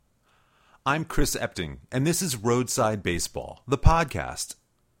I'm Chris Epting, and this is Roadside Baseball, the podcast.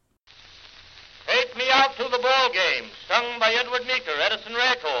 Take Me Out to the Ball Game, sung by Edward Meeker, Edison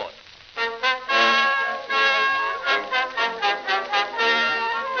Record.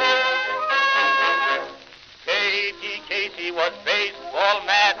 Katie Casey was baseball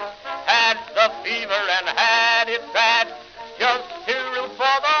mad, had the fever and had it bad, just to root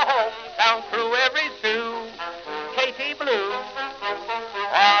for the hometown crew every Sue. Katie Blue.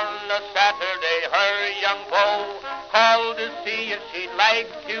 On a Saturday, her young beau called to see if she'd like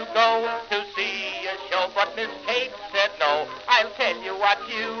to go to see a show, but Miss Kate said no. I'll tell you what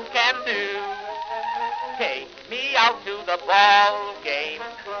you can do. Take me out to the ball game.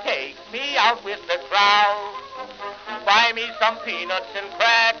 Take me out with the crowd. Buy me some peanuts and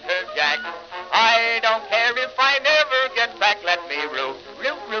Cracker Jack. I don't care if I never get back. Let me root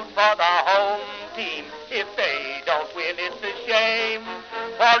for the home team. If they don't win, it's a shame.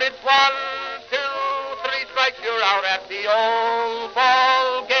 For it's 1, 2, 3 strikes, you're out at the old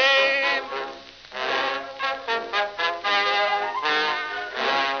ball game.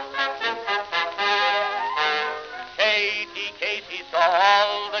 Katie Casey saw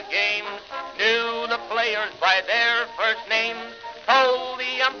all the games, knew the players by their first names, told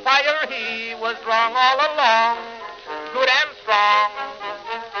the umpire he was wrong all along, good and strong.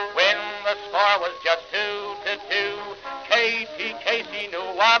 When the score was just 2-2, Katie Casey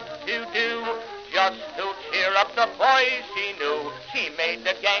knew what to do. Just to cheer up the boys she knew, she made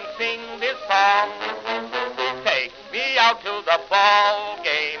the gang sing this song. Take me out to the ball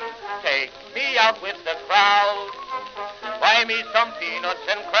game. Take me out with the crowd. Buy me some peanuts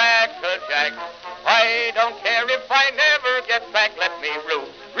and Cracker Jack. I don't care if I never get back. Let me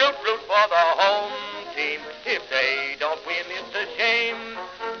root for the home team. If they don't win, it's a shame.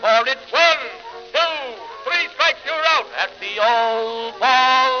 For it's 1, 2, 3 strikes, you're out at the old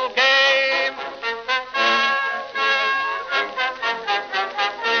ball game.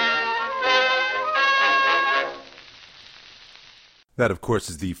 That, of course,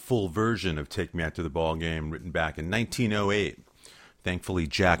 is the full version of Take Me Out to the Ball Game, written back in 1908. Thankfully,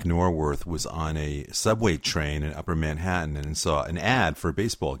 Jack Norworth was on a subway train in Upper Manhattan and saw an ad for a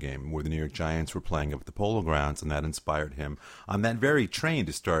baseball game where the New York Giants were playing up at the Polo Grounds, and that inspired him on that very train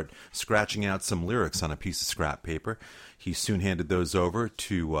to start scratching out some lyrics on a piece of scrap paper. He soon handed those over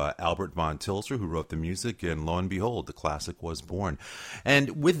to Albert von Tilzer, who wrote the music, and lo and behold, the classic was born.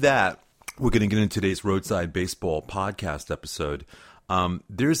 And with that, we're going to get into today's Roadside Baseball podcast episode.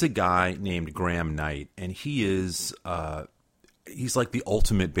 There's a guy named Graham Knight, and he is he's like the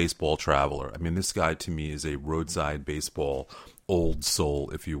ultimate baseball traveler. I mean, this guy to me is a roadside baseball old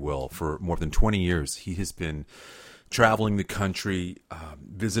soul, if you will. For more than 20 years, he has been traveling the country,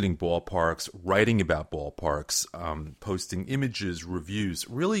 visiting ballparks, writing about ballparks, posting images, reviews,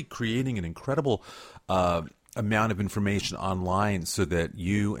 really creating an incredible amount of information online so that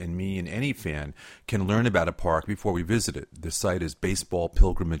you and me and any fan can learn about a park before we visit it. The site is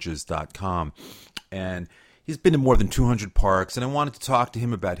baseballpilgrimages.com, and he's been to more than 200 parks, and I wanted to talk to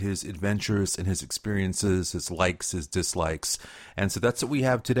him about his adventures and his experiences, his likes, his dislikes. And so that's what we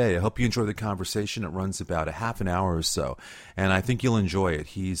have today. I hope you enjoy the conversation. It runs about a half an hour or so, and I think you'll enjoy it.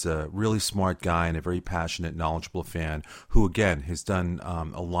 He's a really smart guy and a very passionate, knowledgeable fan who, again, has done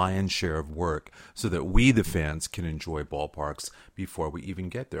a lion's share of work so that we, the fans, can enjoy ballparks before we even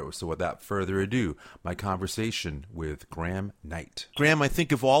get there. So without further ado, my conversation with Graham Knight. Graham, I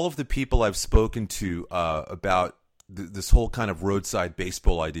think of all of the people I've spoken to about this whole kind of roadside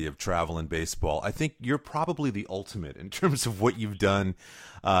baseball idea of travel and baseball, I think you're probably the ultimate in terms of what you've done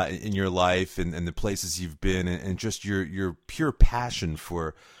in your life and the places you've been, and just your pure passion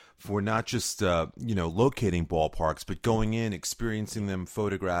for not just locating ballparks, but going in, experiencing them,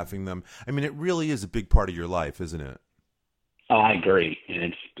 photographing them. I mean, it really is a big part of your life, isn't it? Oh, I agree. And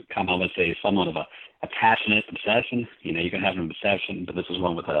it's kind of, let's say, somewhat of a passionate obsession. You know, you can have an obsession, but this is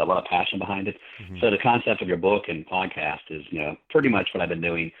one with a lot of passion behind it. Mm-hmm. So the concept of your book and podcast is, pretty much what I've been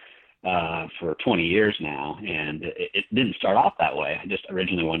doing for 20 years now. And it didn't start off that way. I just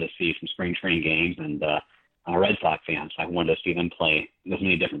originally wanted to see some spring training games, and I'm a Red Sox fan, so I wanted to see them play as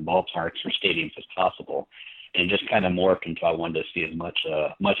many different ballparks or stadiums as possible. And just kind of morphed into I wanted to see as much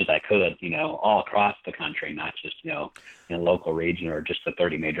as I could, all across the country, not just, in a local region or just the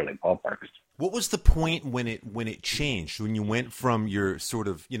 30 major league ballparks. What was the point when it changed, when you went from your sort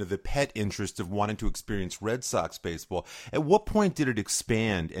of, the pet interest of wanting to experience Red Sox baseball? At what point did it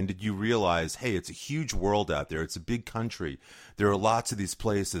expand, and did you realize, hey, it's a huge world out there, it's a big country, there are lots of these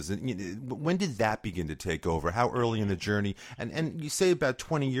places? And when did that begin to take over? How early in the journey? And you say about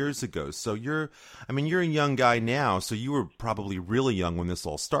 20 years ago, so you're a young guy now, so you were probably really young when this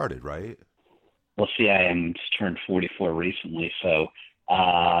all started, right? Well, see, I am just turned 44 recently, so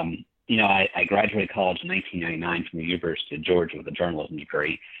I graduated college in 1999 from the University of Georgia with a journalism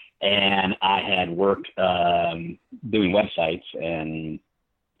degree, and I had worked doing websites and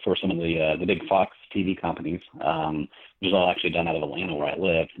for some of the big Fox TV companies. It was all actually done out of Atlanta, where I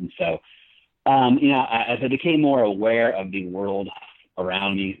lived, and so as I became more aware of the world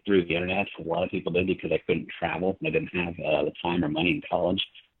around me through the internet, as a lot of people did because I couldn't travel, and I didn't have the time or money in college.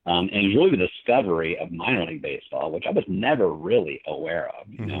 And it was really the discovery of minor league baseball, which I was never really aware of.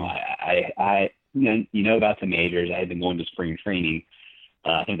 I about the majors. I had been going to spring training.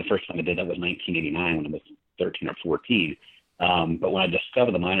 I think the first time I did that was 1989 when I was 13 or 14. But when I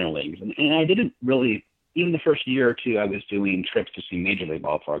discovered the minor leagues, and I didn't really, even the first year or two, I was doing trips to see major league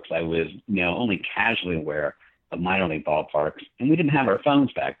ballparks. I was, only casually aware of minor league ballparks, and we didn't have our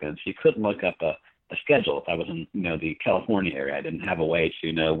phones back then, so you couldn't look up a schedule. If I was in, the California area, I didn't have a way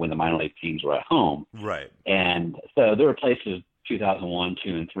to know when the minor league teams were at home. Right. And so there were places 2001, 2,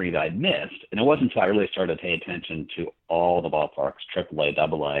 and 3 that I'd missed. And it wasn't until I really started to pay attention to all the ballparks, AAA,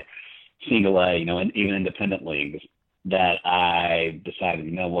 AA, Single A, and even independent leagues, that I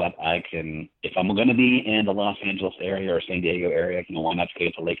decided, I can, if I'm going to be in the Los Angeles area or San Diego area, why not go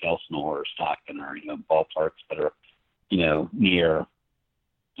to Lake Elsinore or Stockton or, ballparks that are, near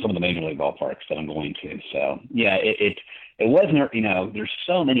some of the major league ballparks that I'm going to. So yeah, it wasn't, there's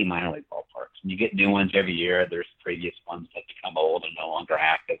so many minor league ballparks, and you get new ones every year. There's previous ones that become old and no longer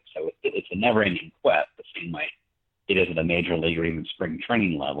active. So it's a never ending quest, the same way it is at a major league or even spring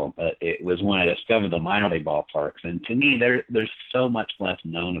training level. But it was when I discovered the minor league ballparks, and to me, there's so much less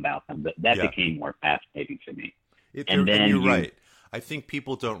known about them that became more fascinating to me. And you're right. I think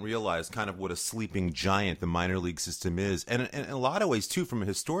people don't realize kind of what a sleeping giant the minor league system is. And in a lot of ways, too, from a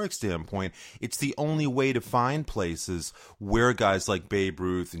historic standpoint, it's the only way to find places where guys like Babe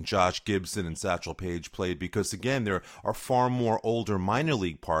Ruth and Josh Gibson and Satchel Paige played, because, again, there are far more older minor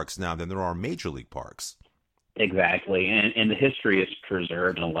league parks now than there are major league parks. Exactly. And the history is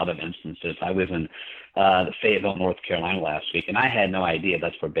preserved in a lot of instances. I was in the Fayetteville, North Carolina last week, and I had no idea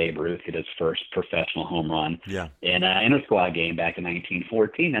that's where Babe Ruth hit his first professional home run in an inter-squad game back in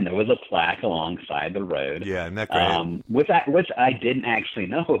 1914, and there was a plaque alongside the road. Yeah, isn't that great? Which I didn't actually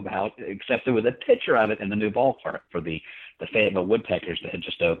know about, except there was a picture of it in the new ballpark for the Fayetteville Woodpeckers that had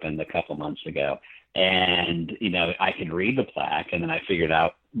just opened a couple months ago. And, I could read the plaque, and then I figured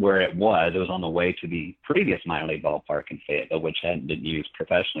out where it was. It was on the way to the previous minor league ballpark in Fayetteville, which hadn't been used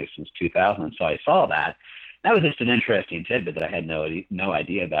professionally since 2000. And so I saw that. That was just an interesting tidbit that I had no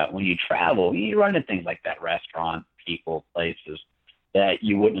idea about. When you travel, you run into things like that, restaurants, people, places that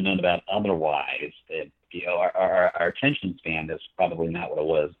you wouldn't have known about otherwise. Our attention span is probably not what it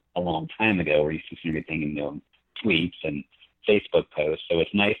was a long time ago, where you see everything in tweets and Facebook posts. So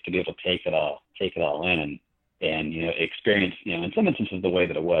it's nice to be able to take it all in and experience, in some instances the way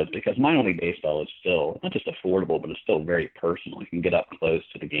that it was, because minor league baseball is still not just affordable, but it's still very personal. You can get up close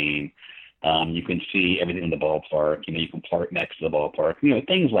to the game. You can see everything in the ballpark. You can park next to the ballpark.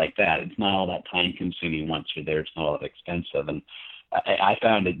 Things like that. It's not all that time consuming once you're there. It's not all that expensive. And I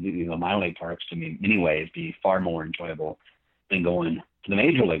found that minor league parks, to me, in many ways, be far more enjoyable than going to the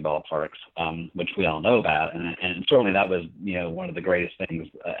major league ballparks, which we all know about. And certainly that was, one of the greatest things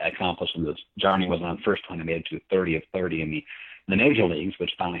accomplished in this journey was on the first time I made it to 30 of 30 in the major leagues,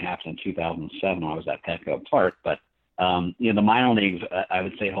 which finally happened in 2007 when I was at Petco Park. But, the minor leagues, I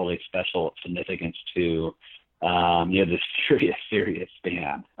would say, hold a special significance to, the serious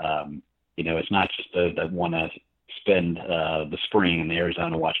fan. It's not just that want to spend the spring in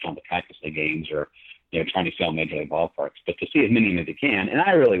Arizona watching all the Cactus League games or, trying to see all major league ballparks, but to see as many as you can. And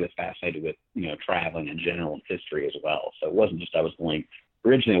I really was fascinated with, traveling in general and history as well. So it wasn't just originally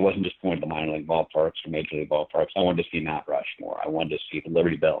it wasn't just going to the minor league ballparks or major league ballparks. I wanted to see Mount Rushmore. I wanted to see the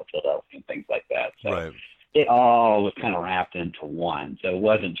Liberty Bell, Philadelphia, and things like that. So it all was kind of wrapped into one. So it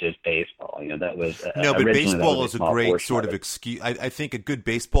wasn't just baseball. That was no, but baseball is a great sort of excuse. I think a good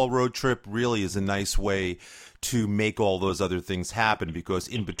baseball road trip really is a nice way to make all those other things happen, because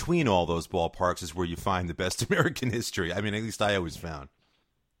in between all those ballparks is where you find the best American history. I mean, at least I always found.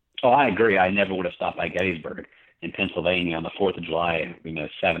 Oh, I agree. I never would have stopped by Gettysburg in Pennsylvania on the 4th of July,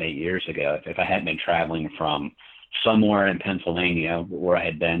 7, 8 years ago, if I hadn't been traveling from somewhere in Pennsylvania where I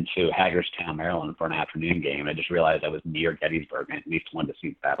had been to Hagerstown, Maryland for an afternoon game. I just realized I was near Gettysburg and at least wanted to see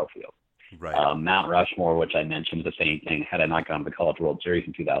the battlefield. Right. Mount Rushmore, which I mentioned, was the same thing. Had I not gone to the College World Series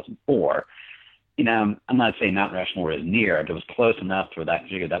in 2004, I'm not saying Mount Rushmore is near. It was close enough for that. I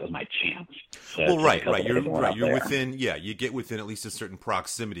figured that was my chance. Right. You're right. You're within. Yeah, you get within at least a certain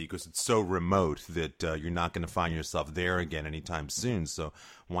proximity, because it's so remote that you're not going to find yourself there again anytime soon. So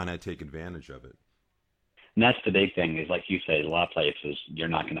why not take advantage of it? And that's the big thing is, like you say, a lot of places you're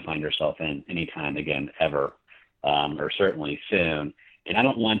not going to find yourself in anytime again, ever, or certainly soon. And I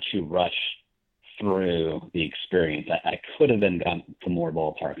don't want to rush through the experience. I could have been gone to more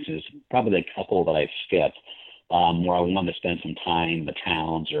ballparks. There's probably a couple that I skipped where I wanted to spend some time in the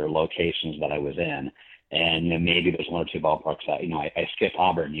towns or locations that I was in. And maybe there's one or two ballparks that, I skipped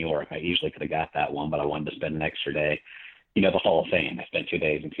Auburn, New York. I easily could have got that one, but I wanted to spend an extra day. The Hall of Fame. I spent 2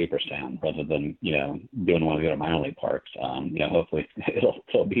 days in Cooperstown rather than, doing one of the other minor league parks. Hopefully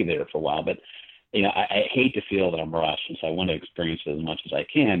it'll be there for a while. But, I hate to feel that I'm rushed, and so I want to experience it as much as I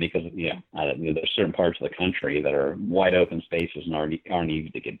can because, there's certain parts of the country that are wide open spaces and aren't easy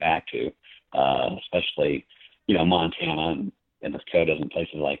to get back to, especially, Montana and Dakotas and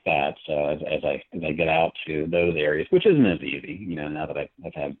places like that. So as I get out to those areas, which isn't as easy, now that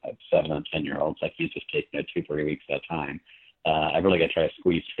I've had 7 and 10-year-olds, I can't just take 2-3 weeks at a time. I really got to try to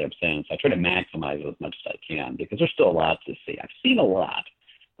squeeze trips in. So I try to maximize it as much as I can because there's still a lot to see. I've seen a lot,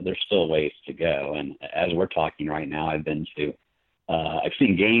 but there's still ways to go. And as we're talking right now, I've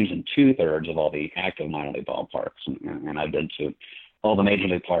seen games in 2/3 of all the active minor league ballparks, and I've been to all the major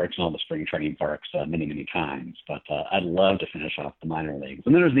league parks and all the spring training parks many, many times. But I'd love to finish off the minor leagues.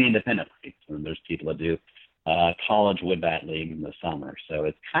 And then there's the independent leagues, and there's people that do college wood bat league in the summer. So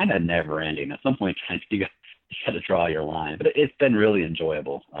it's kind of never ending. At some point in time, you got to draw your line. But it's been really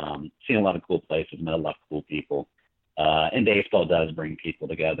enjoyable. Seen a lot of cool places, met a lot of cool people. And baseball does bring people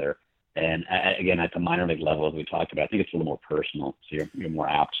together. And again, at the minor league level, as we talked about, I think it's a little more personal. So you're more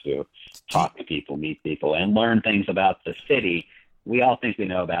apt to talk to people, meet people, and learn things about the city. We all think we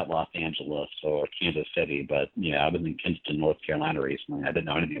know about Los Angeles or Kansas City, but I was in Kinston, North Carolina recently. I didn't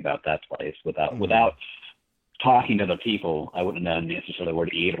know anything about that place. Without talking to other people, I wouldn't have known necessarily where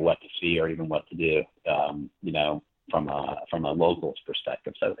to eat or what to see or even what to do. From a local's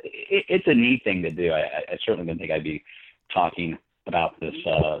perspective. So it's a neat thing to do. I certainly didn't think I'd be talking about this,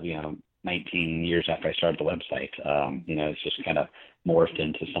 19 years after I started the website. It's just kind of morphed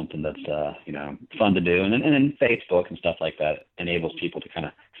into something that's, fun to do. And then Facebook and stuff like that enables people to kind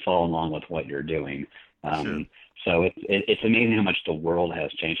of follow along with what you're doing. Sure. So it's amazing how much the world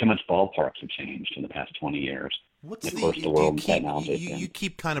has changed, how much ballparks have changed in the past 20 years. You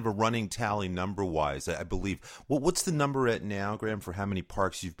keep kind of a running tally number-wise, I believe. What's the number at now, Graham, for how many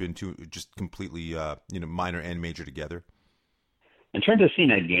parks you've been to, just completely, minor and major together? In terms of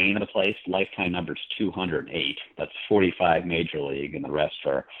seeing a game at a place, lifetime number is 208. That's 45 major league, and the rest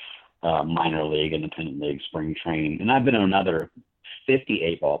are minor league, independent league, spring training. And I've been in another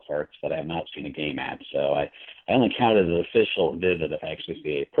 58 ballparks that I have not seen a game at. So I only count it as an official visit if I actually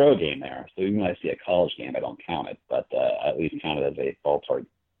see a pro game there. So even when I see a college game, I don't count it, but I at least count it as a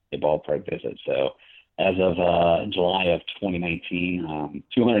ballpark visit. So as of July of 2019,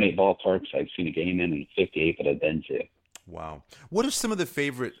 208 ballparks I've seen a game in and 58 that I've been to. Wow. What are some of the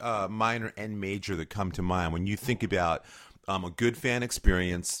favorite minor and major that come to mind when you think about a good fan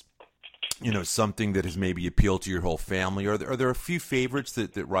experience, something that has maybe appealed to your whole family? Are there a few favorites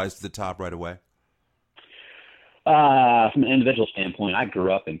that rise to the top right away? From an individual standpoint, I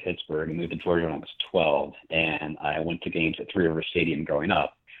grew up in Pittsburgh and moved to Georgia when I was 12, and I went to games at Three River Stadium growing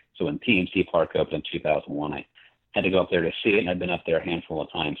up. So when PNC Park opened in 2001, I had to go up there to see it, and I've been up there a handful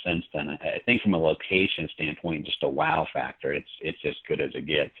of times since then. I think from a location standpoint, just a wow factor, it's as good as it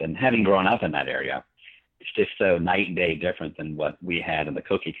gets. And having grown up in that area, it's just so night and day different than what we had in the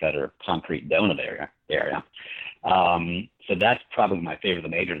cookie cutter concrete donut area. So that's probably my favorite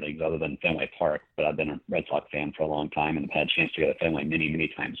of the major leagues other than Fenway Park, but I've been a Red Sox fan for a long time and have had a chance to go to Fenway many, many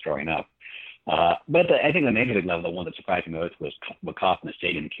times growing up. But I think the major league level, the one that surprised me most was Kauffman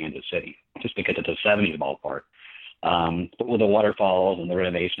Stadium in Kansas City, just because it's a 70s ballpark. But with the waterfalls and the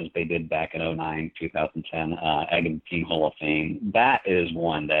renovations they did back in 2009, 2010, adding Team Hall of Fame, that is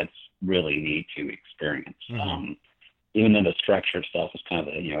one that's really neat to experience. Mm-hmm. Even though the structure itself is kind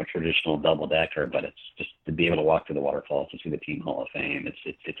of a traditional double decker, but it's just to be able to walk through the waterfalls to see the Team Hall of Fame.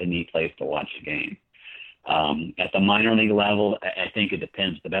 It's a neat place to watch a game. At the minor league level, I think it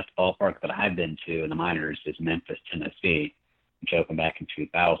depends. The best ballpark that I've been to in the minors is Memphis, Tennessee, which opened back in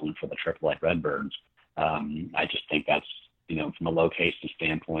 2000 for the AAA Redbirds. I just think that's, from a location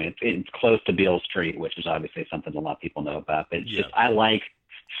standpoint, it's close to Beale Street, which is obviously something a lot of people know about. But it's just, I like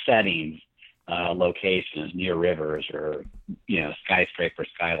settings, locations near rivers or, skyscraper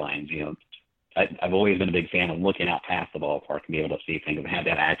skylines. I've always been a big fan of looking out past the ballpark and be able to see things and have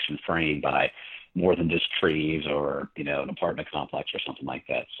that action framed by more than just trees or, an apartment complex or something like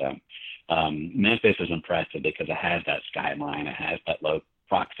that. So Memphis is impressive because it has that skyline. It has that low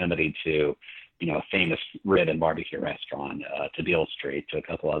proximity to a famous rib and barbecue restaurant, to Beale Street, to a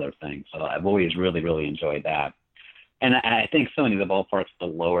couple other things. So I've always really, really enjoyed that. And I think so many of the ballparks at the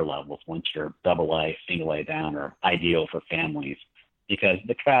lower levels, once you're double A, single A down, are ideal for families because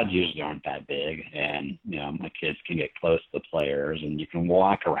the crowds usually aren't that big. And, my kids can get close to the players and you can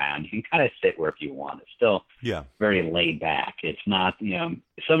walk around. You can kind of sit wherever you want. It's still very laid back. It's not,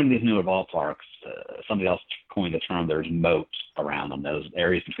 some of these newer ballparks, somebody else coined the term, there's moats around them. Those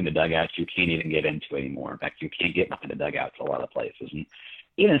areas between the dugouts you can't even get into anymore. In fact, you can't get behind the dugouts a lot of places. And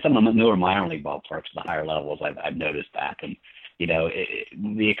even some of the newer minor league ballparks at the higher levels, I've noticed that. And,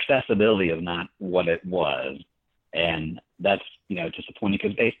 the accessibility is not what it was. And that's, disappointing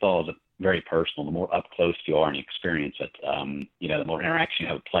because baseball is very personal. The more up close you are and you experience it, the more interaction you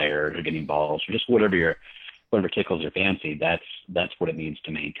have with players or getting balls or just whatever tickles your fancy, that's what it means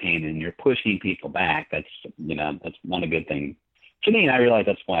to maintain. And you're pushing people back. That's not a good thing. To me, and I realize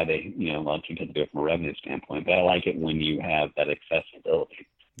that's why they, a lot of teams have to do it from a revenue standpoint, but I like it when you have that accessibility.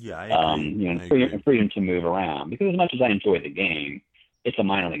 Yeah, I agree. Freedom to move around. Because as much as I enjoy the game, it's a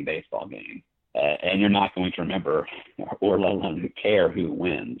minor league baseball game. And you're not going to remember or let alone care who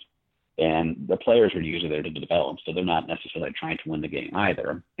wins. And the players are usually there to develop, so they're not necessarily trying to win the game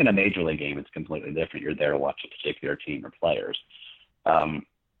either. In a major league game, it's completely different. You're there to watch a particular team or players.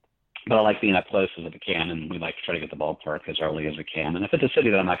 But I like being up close as I can, and we like to try to get the ballpark as early as we can. And if it's a city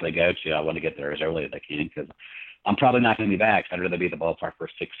that I'm not going to go to, I want to get there as early as I can because I'm probably not going to be back. So I'd rather be at the ballpark for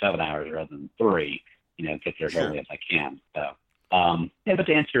 6-7 hours rather than 3, get there as early as I can. So. But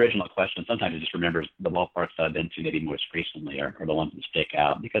to answer your original question, sometimes I just remember the ballparks that I've been to maybe most recently are the ones that stick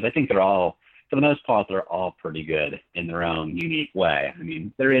out because I think they're all, for the most part, they're all pretty good in their own unique way. I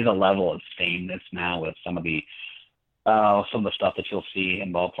mean, there is a level of sameness now with some of the stuff that you'll see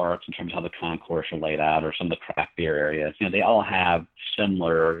in ballparks in terms of how the concourse are laid out or some of the craft beer areas. They all have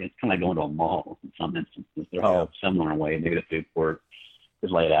similar, it's kind of like going to a mall in some instances. They're all similar in a way. Maybe the food court is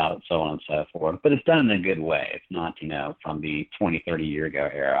laid out and so on and so forth. But it's done in a good way. It's not, from the 20, 30 year ago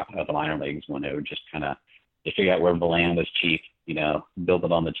era of the minor leagues when they were just kind of, they figure out where the land was cheap, build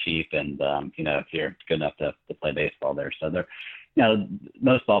it on the cheap and, if you're good enough to play baseball there. So they're,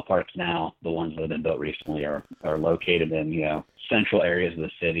 most ballparks now, the ones that have been built recently are located in, central areas of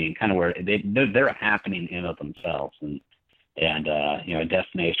the city and kind of where they're happening in of themselves and a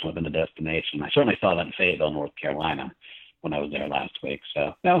destination within a destination. I certainly saw that in Fayetteville, North Carolina, when I was there last week.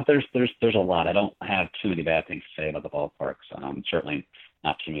 So no, there's a lot. I don't have too many bad things to say about the ballparks. Certainly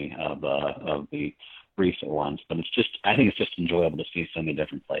not too many of the recent ones, but I think it's just enjoyable to see so many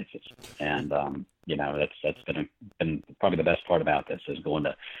different places. And that's been probably the best part about this is going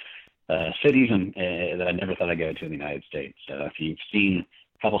to cities that I never thought I'd go to in the United States. So if you've seen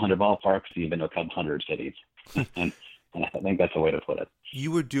a couple hundred ballparks, you've been to a couple hundred cities. and I think that's a way to put it.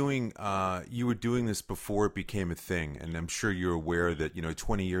 You were doing this before it became a thing, and I'm sure you're aware that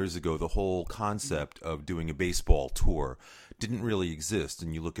 20 years ago the whole concept of doing a baseball tour didn't really exist.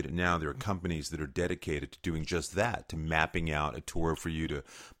 And you look at it now, there are companies that are dedicated to doing just that, to mapping out a tour for you, to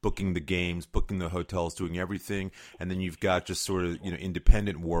booking the games, booking the hotels, doing everything. And then you've got just sort of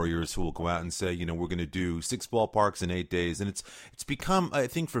independent warriors who will go out and say, we're going to do 6 ballparks in 8 days, and it's become, I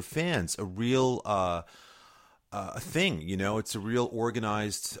think, for fans a real a thing. It's a real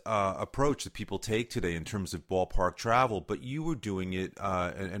organized approach that people take today in terms of ballpark travel, but you were doing it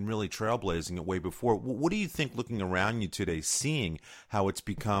and really trailblazing it way before. What do you think, looking around you today, seeing how it's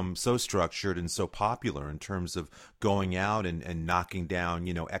become so structured and so popular in terms of going out and knocking down,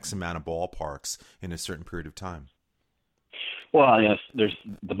 X amount of ballparks in a certain period of time? Well, yes, there's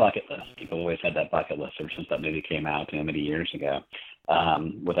the bucket list. People always had that bucket list ever since that movie came out many years ago.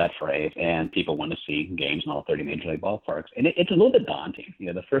 With that phrase, and people want to see games in all 30 major league ballparks. And it's a little bit daunting.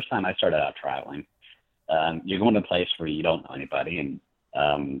 The first time I started out traveling, you're going to a place where you don't know anybody,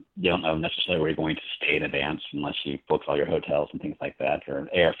 and you don't know necessarily where you're going to stay in advance unless you book all your hotels and things like that, or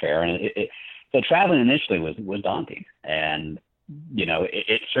airfare. And so traveling initially was daunting. And,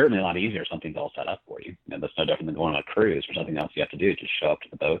 it's certainly a lot easier if something's all set up for you. That's no different than going on a cruise or something else you have to do. Just show up to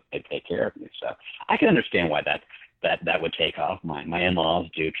the boat, they take care of you. So I can understand why that would take off. My in-laws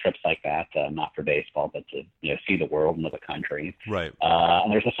do trips like that, not for baseball, but to see the world and the country. Right.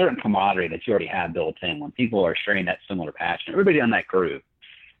 And there's a certain camaraderie that you already have built in when people are sharing that similar passion. Everybody on that group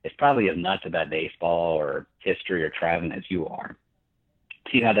is probably as nuts about baseball or history or traveling as you are.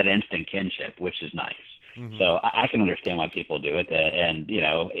 So you have that instant kinship, which is nice. Mm-hmm. So I can understand why people do it. And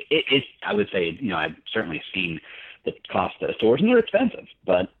it's I would say I've certainly seen the cost of the tours, and they're expensive,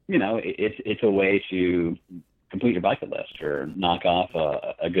 but it's a way to complete your bucket list or knock off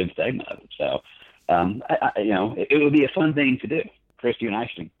a good segment of it. So, it would be a fun thing to do. Chris, you and I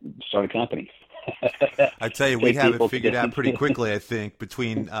should start a company. I tell you, we have it figured out pretty quickly. I think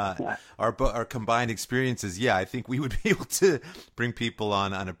between our combined experiences, yeah, I think we would be able to bring people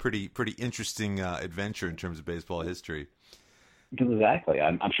on a pretty interesting adventure in terms of baseball history. Exactly.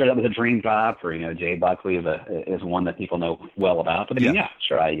 I'm sure that was a dream job for Jay Buckley is one that people know well about. But I mean, yeah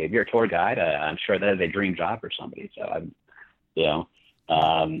sure. If you're a tour guide, I'm sure that is a dream job for somebody. So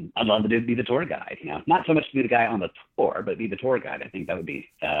I'd love to be the tour guide. Not so much to be the guy on the tour, but be the tour guide. I think that would be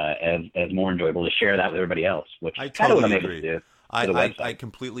as more enjoyable to share that with everybody else. Which I kind of what I'm totally able agree. to do. I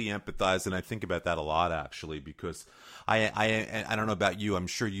completely empathize, and I think about that a lot, actually, because I don't know about you, I'm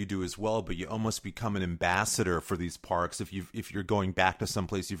sure you do as well, but you almost become an ambassador for these parks if you're going back to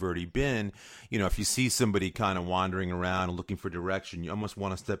someplace you've already been. If you see somebody kind of wandering around and looking for direction, you almost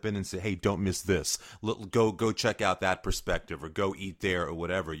want to step in and say, hey, don't miss this. Go check out that perspective, or go eat there, or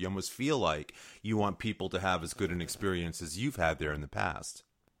whatever. You almost feel like you want people to have as good an experience as you've had there in the past.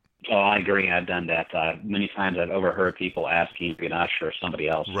 Oh, I agree. I've done that. Many times I've overheard people asking an usher or somebody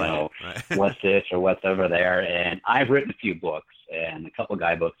else, right. What's this or what's over there. And I've written a few books and a couple of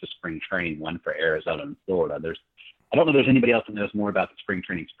guidebooks of spring training, one for Arizona and Florida. I don't know if there's anybody else that knows more about the spring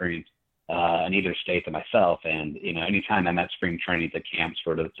training experience in either state than myself. And, anytime I'm at spring training, the camps,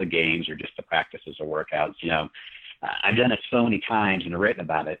 or the games, or just the practices or workouts, I've done it so many times and written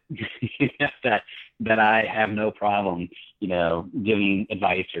about it that I have no problem, giving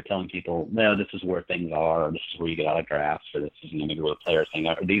advice or telling people, no, this is where things are, or this is where you get autographs, or this is maybe where the players hang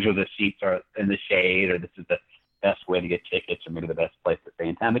out, or these are the seats are in the shade, or this is the best way to get tickets, or maybe the best place to stay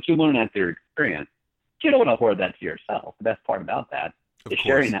in town. But you learn that through experience. You don't want to hoard that to yourself. The best part about that is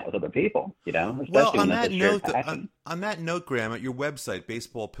sharing that with other people, especially well, on that note, Graham, at your website,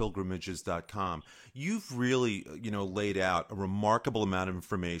 baseballpilgrimages.com, you've really, laid out a remarkable amount of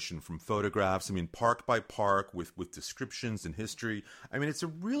information, from photographs, park by park, with descriptions and history. It's a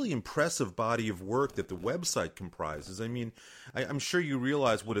really impressive body of work that the website comprises. I'm sure you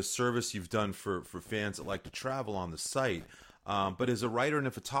realize what a service you've done for fans that like to travel on the site. But as a writer and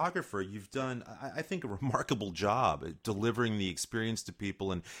a photographer, you've done, I think, a remarkable job at delivering the experience to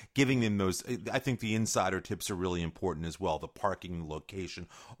people and giving them those. I think the insider tips are really important as well, the parking, the location,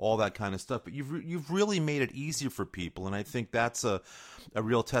 all that kind of stuff. But you've really made it easier for people, and I think that's a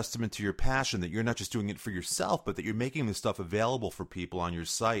real testament to your passion, that you're not just doing it for yourself, but that you're making this stuff available for people on your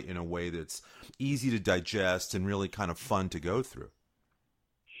site in a way that's easy to digest and really kind of fun to go through.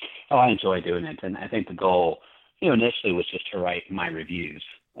 Oh, I enjoy doing it, and I think the goal, initially was just to write my reviews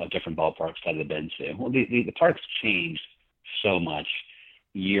of different ballparks that I've been to. Well, the parks changed so much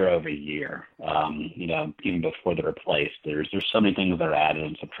year over year. Even before they're replaced, there's so many things that are added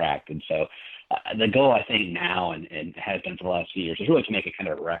and subtracted. So the goal, I think, now and has been for the last few years, is really to make a kind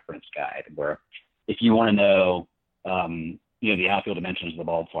of a reference guide where, if you want to know, the outfield dimensions of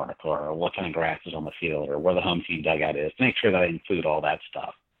the ballpark, or what kind of grass is on the field, or where the home team dugout is, make sure that I include all that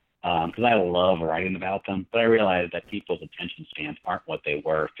stuff. Because I love writing about them, but I realize that people's attention spans aren't what they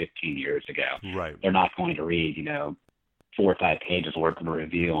were 15 years ago. Right. They're not going to read, 4 or 5 pages worth of a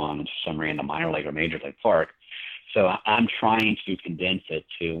review on some random minor league or major league park. So I'm trying to condense it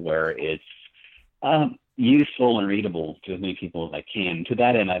to where it's useful and readable to as many people as I can. To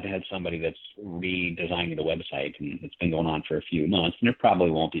that end, I've had somebody that's redesigning the website, and it's been going on for a few months, and it probably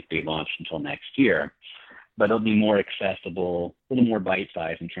won't be pre-launched until next year. But it'll be more accessible, a little more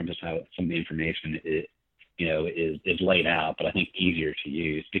bite-sized in terms of how some of the information is laid out, but I think easier to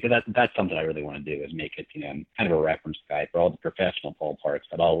use, because that's something I really want to do, is make it, kind of a reference guide for all the professional ballparks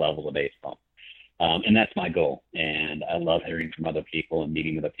at all levels of baseball. And that's my goal. And I love hearing from other people and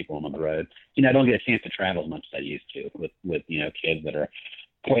meeting with other people on the road. I don't get a chance to travel as much as I used to with kids that are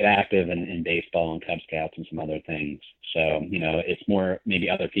quite active in baseball and Cub Scouts and some other things. So, it's more maybe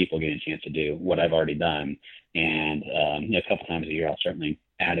other people getting a chance to do what I've already done. And, a couple times a year, I'll certainly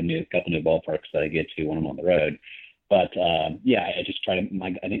add a couple new ballparks that I get to when I'm on the road. But, I just try to,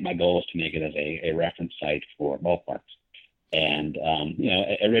 I think my goal is to make it as a reference site for ballparks. And,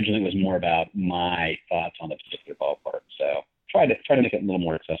 originally it was more about my thoughts on the particular ballpark. So try to make it a little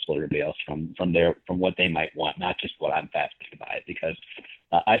more accessible to everybody else from what they might want, not just what I'm fascinated by it, because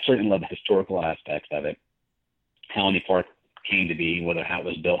I certainly love the historical aspects of it, how Omni Park came to be, how it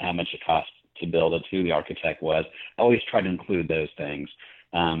was built, how much it cost to build it, who the architect was. I always try to include those things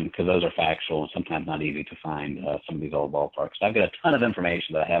because those are factual and sometimes not easy to find some of these old ballparks. So I've got a ton of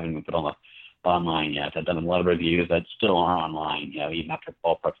information that I haven't even put online yet. I've done a lot of reviews that still are online, even after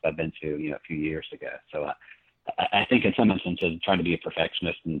ballparks I've been to, a few years ago. So I think in some instances, trying to be a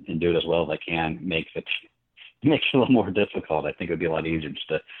perfectionist and do it as well as I can makes it a little more difficult. I think it would be a lot easier just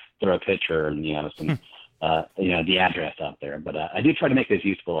to throw a picture and, some the address out there. But I do try to make it as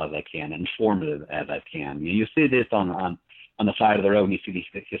useful as I can, informative as I can. You see this on the side of the road, and you see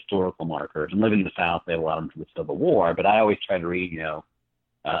these historical markers. And living in the South, they have a lot of them for the Civil War, but I always try to read,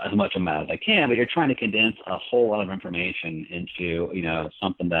 as much of them as I can. But you're trying to condense a whole lot of information into,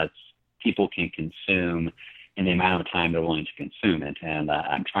 something that people can consume in the amount of time they're willing to consume it. And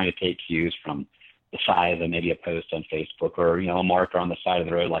I'm trying to take cues from the size of maybe a post on Facebook or, a marker on the side of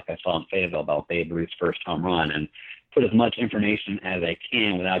the road like I saw in Fayetteville about Babe Ruth's first home run, and put as much information as I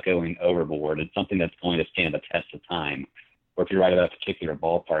can without going overboard. It's something that's going to stand the test of time. Or if you write about a particular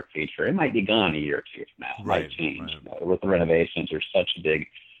ballpark feature, it might be gone a year or two from now. It might change. Right. With the renovations, there's such a big,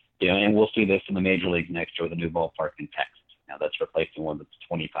 and we'll see this in the major league next year with a new ballpark in Texas. Now that's replacing one that's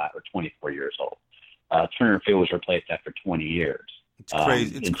 25 or 24 years old. Turner Field was replaced after 20 years. It's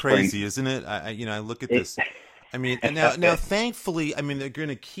crazy. It's crazy, isn't it? I look at this. I mean, and now, thankfully, they're going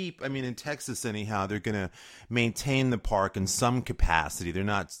to keep. In Texas, anyhow, they're going to maintain the park in some capacity. They're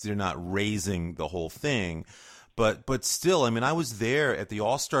not raising the whole thing, but still, I was there at the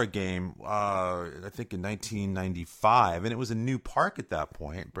All-Star game. I think in 1995, and it was a new park at that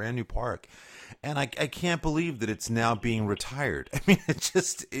point, brand new park. And I can't believe that it's now being retired.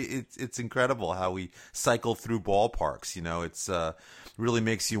 It's incredible how we cycle through ballparks. It's really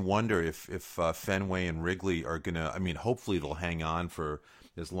makes you wonder if Fenway and Wrigley are gonna. Hopefully they'll hang on for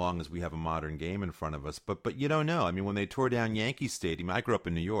as long as we have a modern game in front of us. But you don't know. When they tore down Yankee Stadium, I grew up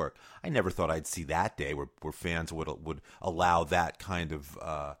in New York. I never thought I'd see that day where fans would allow that kind of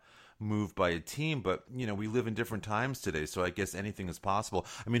move by a team, but we live in different times today, so I guess anything is possible.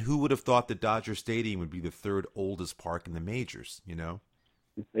 Who would have thought that Dodger Stadium would be the third oldest park in the majors?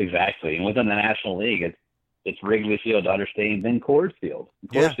 Exactly, and within the National League, it's Wrigley Field, Dodger Stadium, then Coors Field.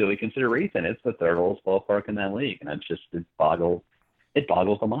 Coors Field, we consider recent. It's the third oldest ballpark in that league, and it boggles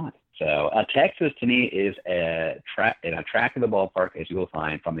the mind. So Texas, to me, is an attractive ballpark as you will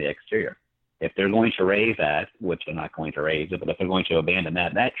find from the exterior. If they're going to raise that, which they're not going to raise it, but if they're going to abandon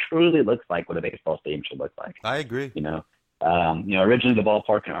that truly looks like what a baseball stadium should look like. I agree. Originally the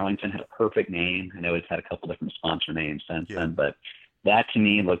ballpark in Arlington had a perfect name. I know it's had a couple different sponsor names since then, but that to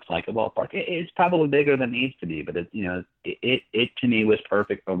me looks like a ballpark. It's probably bigger than it needs to be, but it to me was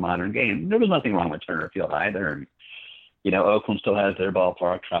perfect for a modern game. There was nothing wrong with Turner Field either. And, Oakland still has their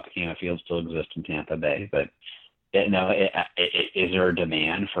ballpark. Tropicana Field still exists in Tampa Bay, but is there a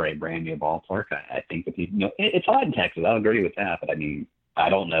demand for a brand new ballpark? I think that it's odd in Texas. I'll agree with that, but I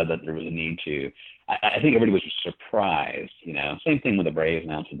don't know that there was a need to. I think everybody was surprised. Same thing with the Braves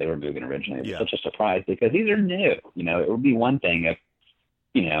announced that they were moving originally. It was such a surprise because these are new. It would be one thing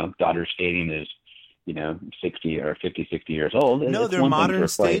if Dodger Stadium is 60 or 50, 60 years old. No, they're modern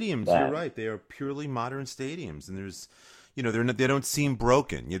stadiums. You're right. They are purely modern stadiums, and there's they don't seem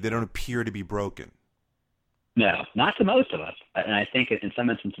broken. They don't appear to be broken. No, not to most of us. And I think in some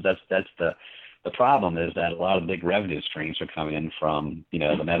instances that's the problem is that a lot of the big revenue streams are coming in from,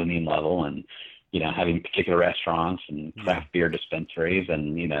 the mezzanine level and, having particular restaurants and craft beer dispensaries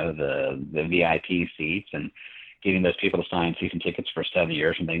and, the VIP seats and getting those people to sign season tickets for 7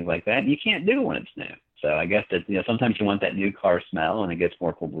 years and things like that. And you can't do it when it's new. So I guess that, sometimes you want that new car smell and it gets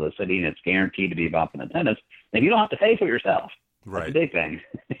more publicity and it's guaranteed to be about the attendance. And you don't have to pay for it yourself. Right. That's a big thing.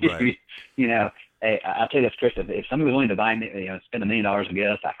 Right. Hey, I'll tell you this, Chris, if somebody was willing to buy, spend $1 million to get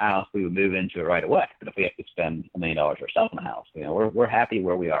us a house, we would move into it right away. But if we have to spend $1 million ourselves in a house, we're happy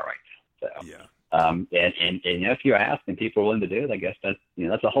where we are right now. So, and if you're asking people are willing to do it, I guess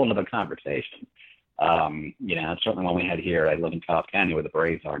that's a whole other conversation. Certainly one we had here. I live in Cobb County where the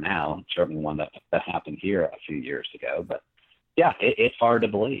Braves are now. Certainly one that happened here a few years ago, but yeah, it's hard to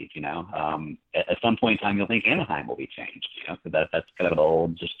believe, at some point in time, you'll think Anaheim will be changed, because that's kind of an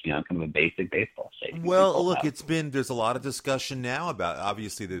old, just, kind of a basic baseball stadium. Well, look, there's a lot of discussion now about,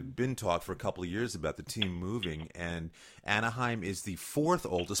 obviously there's been talk for a couple of years about the team moving, and Anaheim is the fourth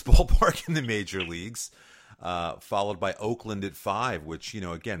oldest ballpark in the major leagues, followed by Oakland at 5, which,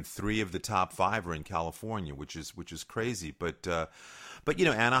 again, 3 of the top 5 are in California, which is crazy. But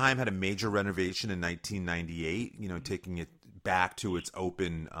Anaheim had a major renovation in 1998, taking it back to its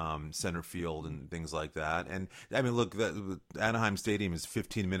open center field and things like that. And look, the Anaheim Stadium is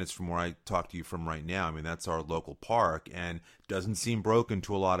 15 minutes from where I talk to you from right now. That's our local park and doesn't seem broken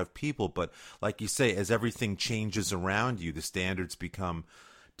to a lot of people. But like you say, as everything changes around you, the standards become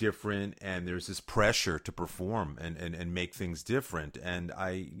different and there's this pressure to perform and make things different. And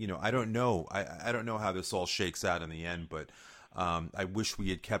I don't know. I don't know how this all shakes out in the end, but I wish we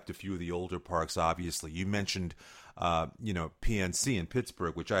had kept a few of the older parks, obviously. You mentioned PNC in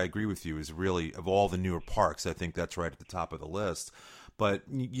Pittsburgh, which I agree with you is really, of all the newer parks, I think that's right at the top of the list. But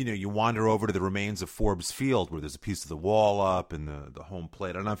you wander over to the remains of Forbes Field, where there's a piece of the wall up and the home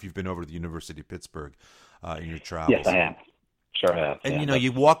plate. I don't know if you've been over to the University of Pittsburgh in your travels. Yes, I have. Sure have. And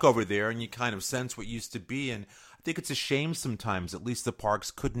you walk over there and you kind of sense what used to be, and I think it's a shame sometimes. At least the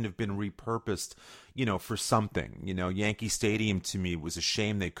parks couldn't have been repurposed, for something. Yankee Stadium to me was a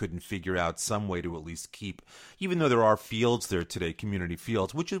shame they couldn't figure out some way to at least keep, even though there are fields there today, community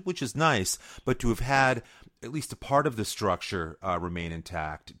fields, which is nice, but to have had at least a part of the structure remain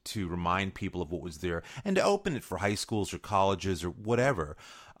intact to remind people of what was there and to open it for high schools or colleges or whatever.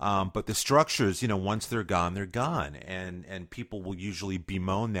 But the structures, once they're gone, and people will usually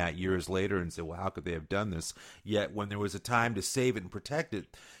bemoan that years later and say, well, how could they have done this? Yet when there was a time to save it and protect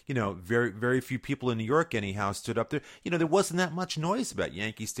it, very, very few people in New York anyhow stood up there. There wasn't that much noise about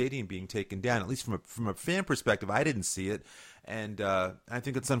Yankee Stadium being taken down, at least from a fan perspective. I didn't see it. And I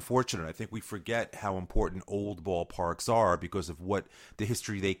think it's unfortunate. I think we forget how important old ballparks are because of what the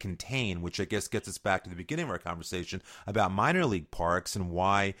history they contain, which I guess gets us back to the beginning of our conversation about minor league parks and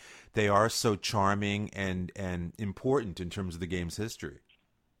why they are so charming and important in terms of the game's history.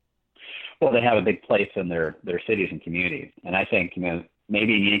 Well, they have a big place in their cities and communities. And I think,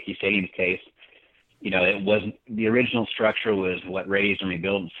 maybe in Yankee Stadium's case, it wasn't the original structure was what raised and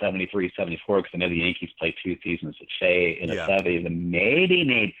rebuilt in 73, 74, because I know the Yankees played 2 seasons at Shea in the 70s, and maybe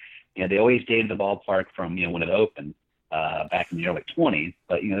made, they always dated the ballpark from, when it opened back in the early 20s,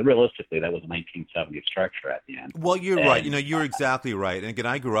 but, realistically, that was a 1970s structure at the end. Well, you're right. You're exactly right. And again,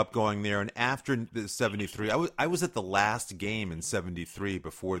 I grew up going there, and after the 73, I was at the last game in 73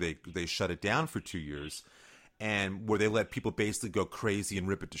 before they shut it down for 2 years. And where they let people basically go crazy and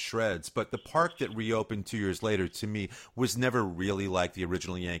rip it to shreds. But the park that reopened 2 years later, to me, was never really like the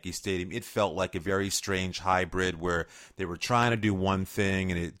original Yankee Stadium. It felt like a very strange hybrid where they were trying to do one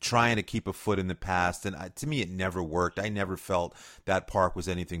thing and trying to keep a foot in the past. And to me, it never worked. I never felt that park was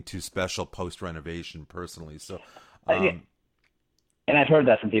anything too special post-renovation, personally. So, and I've heard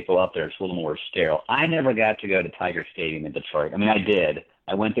that from people out there. It's a little more sterile. I never got to go to Tiger Stadium in Detroit. I mean, I did.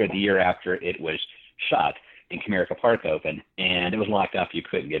 I went there the year after it was shut. In Comerica Park open, and it was locked up. You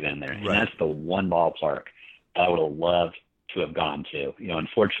couldn't get in there. And that's the one ballpark I would have loved to have gone to.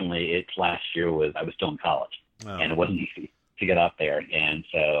 Unfortunately, last year I was still in college, and it wasn't easy to get up there. And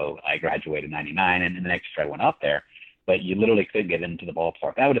so I graduated in 99, and the next year I went up there. But you literally couldn't get into the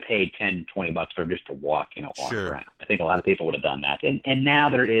ballpark. I would have paid $10, $20 for just to walk, walk around. I think a lot of people would have done that. And now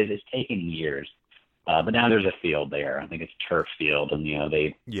it's taken years. But now there's a field there. I think it's turf field, and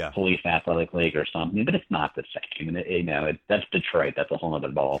they police athletic league or something. But it's not the same. That's Detroit. That's a whole other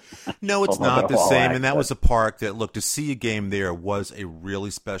ball. No, it's not the same. And that was a park that, look, to see a game there was a really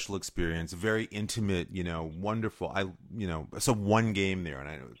special experience. Very intimate. Wonderful. So one game there, and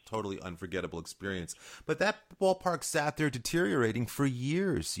I know totally unforgettable experience. But that ballpark sat there deteriorating for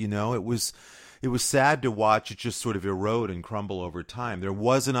years. It was sad to watch it just sort of erode and crumble over time. There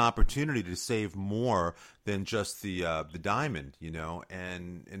was an opportunity to save more than just the diamond,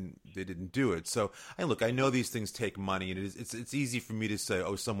 and they didn't do it. So, I know these things take money, and it's easy for me to say,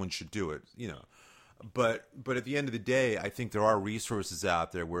 oh, someone should do it, But at the end of the day, I think there are resources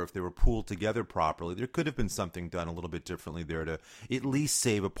out there where if they were pooled together properly, there could have been something done a little bit differently there to at least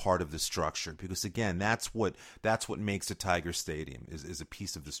save a part of the structure. Because again, that's what makes a Tiger Stadium is a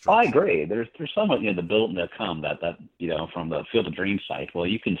piece of the structure. I agree. There's somewhat the built and the come that from the Field of Dreams site. Well,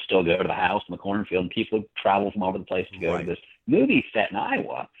 you can still go to the house in the cornfield, and people travel from all over the place to go to this movie set in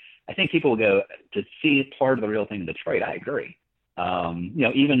Iowa. I think people will go to see part of the real thing in Detroit. I agree.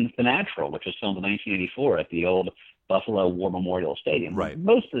 Even The Natural, which was filmed in 1984 at the old Buffalo War Memorial Stadium. Right.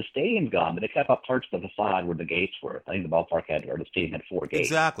 Most of the stadium's gone, but they kept up parts of the facade where the gates were. I think the ballpark the stadium had 4 gates.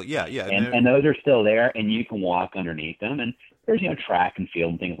 Exactly. Yeah. And those are still there, and you can walk underneath them. And there's track and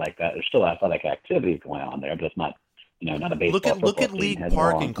field and things like that. There's still athletic activities going on there, but it's not. Not a baseball. Look at League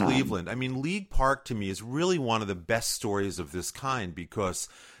Park in Cleveland. I mean, League Park to me is really one of the best stories of this kind because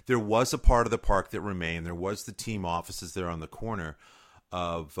there was a part of the park that remained. There was the team offices there on the corner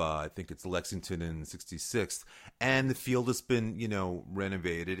of I think it's Lexington and 66th, and the field has been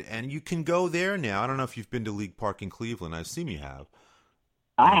renovated, and you can go there now. I don't know if you've been to League Park in Cleveland. I assume you have.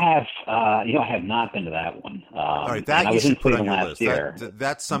 I have, I have not been to that one. All right, that you should put on your list.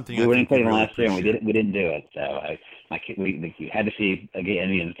 That's something we were in Cleveland really last year, and we didn't do it. So we had to see a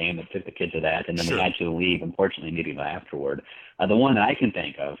Indians game that took the kids to that, and then we had to leave, unfortunately, immediately afterward. The one that I can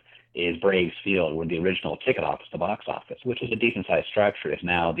think of is Braves Field, where the original ticket office, the box office, which is a decent-sized structure, is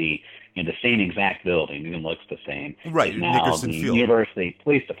now the same exact building. It even looks the same. Right, now Nickerson the Field. University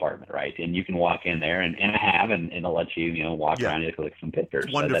Police Department, right? And you can walk in there, and I have, and it'll let you, walk around and click some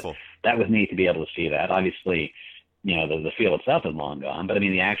pictures. Wonderful. So that was neat to be able to see that. Obviously, the field itself is long gone, but I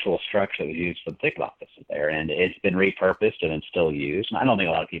mean, the actual structure that was used for the ticket office is there, and it's been repurposed and it's still used. And I don't think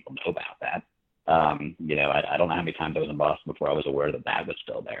a lot of people know about that. I don't know how many times I was in Boston before I was aware that was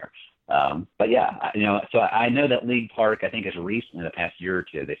still there. But yeah, so I know that League Park, I think as recently in the past year or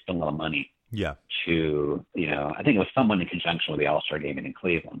two, they spent a lot of money to, I think it was someone in conjunction with the All-Star game in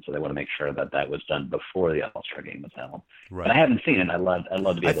Cleveland. So they want to make sure that was done before the All-Star game was held. Right. But I haven't seen it. I'd love to be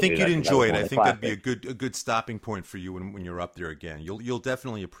able to do that. I think you'd enjoy it. I think that'd be a good stopping point for you when you're up there again. You'll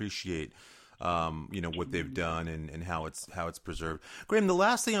definitely appreciate what they've done and how it's preserved. Graham, the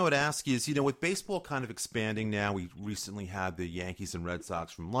last thing I would ask you is, with baseball kind of expanding now, we recently had the Yankees and Red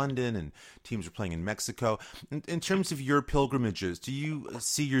Sox from London, and teams are playing in Mexico. In terms of your pilgrimages, do you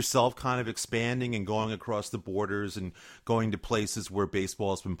see yourself kind of expanding and going across the borders and going to places where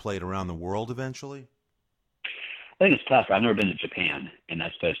baseball has been played around the world eventually? I think it's tough. I've never been to Japan, and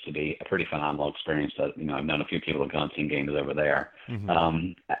that's supposed to be a pretty phenomenal experience. I've known a few people who've gone and seen games over there.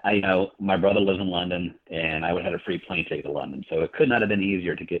 Mm-hmm. My brother lives in London, and I would have had a free plane ticket to London, so it could not have been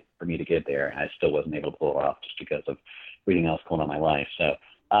easier for me to get there. I still wasn't able to pull it off just because of everything else going on in my life. So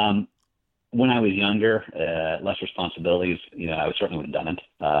when I was younger, less responsibilities, I would certainly would have done it.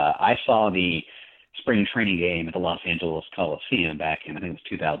 I saw the spring training game at the Los Angeles Coliseum back in, I think it was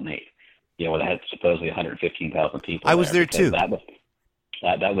 2008. Where they had supposedly 115,000 people. I was there too. That was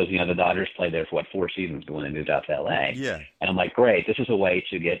the Dodgers played there for 4 seasons when they moved out to LA. Yeah. And I'm like, great, this is a way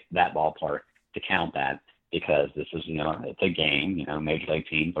to get that ballpark to count that, because this is, it's a game, Major League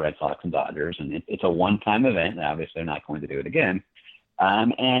teams, the Red Sox and Dodgers, and it's a one-time event. Obviously, they're not going to do it again.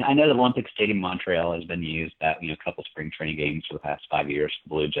 And I know the Olympic Stadium in Montreal has been used at, a couple spring training games for the past 5 years for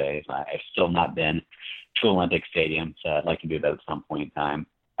the Blue Jays. I've still not been to Olympic Stadium, so I'd like to do that at some point in time.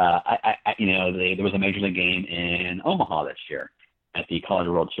 There was a Major League game in Omaha this year at the College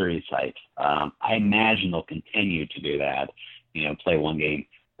World Series site. I imagine they'll continue to do that, play one game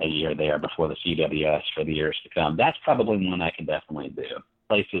a year there before the CWS for the years to come. That's probably one I can definitely do.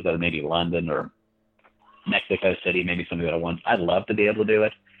 Places that are maybe London or Mexico City, maybe some of the other ones. I'd love to be able to do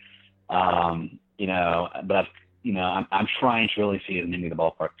it. But I'm trying to really see as many of the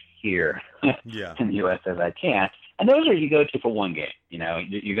ballparks here in the U.S. as I can. And those are you go to for one game.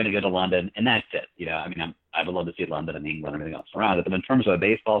 You're going to go to London, and that's it. I would love to see London and England and everything else around it. But in terms of a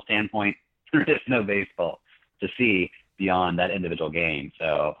baseball standpoint, there is no baseball to see beyond that individual game.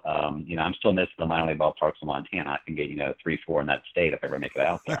 So, I'm still missing the minor league ballparks in Montana. I can get, 3-4 in that state if I ever make it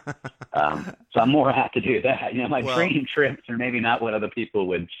out there. So I'm more apt to do that. My dream trips are maybe not what other people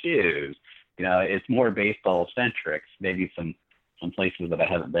would choose. It's more baseball centric, maybe some places that I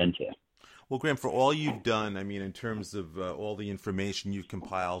haven't been to. Well, Graham, for all you've done, in terms of all the information you've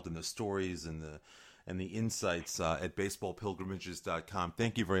compiled and the stories and the insights at baseballpilgrimages.com,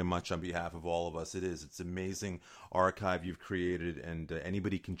 thank you very much on behalf of all of us. It's an amazing archive you've created, and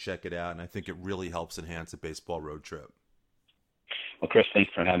anybody can check it out, and I think it really helps enhance a baseball road trip. Well, Chris,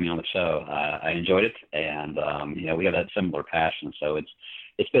 thanks for having me on the show. I enjoyed it, and we have that similar passion, so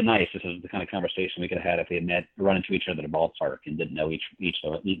it's been nice. This is the kind of conversation we could have had if we had run into each other at a ballpark and didn't know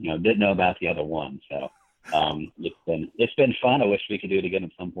didn't know about the other one. So it's been fun. I wish we could do it again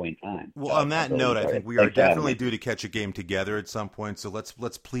at some point in time. Well, on that note, I think we are definitely due to catch a game together at some point. So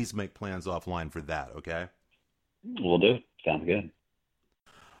let's please make plans offline for that. Okay. We'll do it. Sounds good.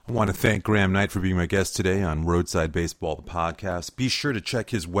 I want to thank Graham Knight for being my guest today on Roadside Baseball, the podcast. Be sure to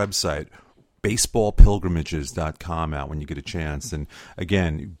check his website, baseballpilgrimages.com, out when you get a chance. And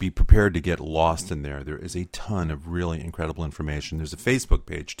again, be prepared to get lost in there. There is a ton of really incredible information. There's a Facebook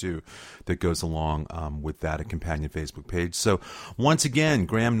page, too, that goes along with that, a companion Facebook page. So once again,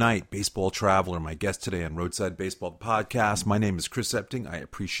 Graham Knight, baseball traveler, my guest today on Roadside Baseball, the podcast. My name is Chris Epting. I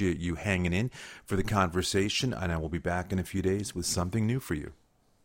appreciate you hanging in for the conversation, and I will be back in a few days with something new for you.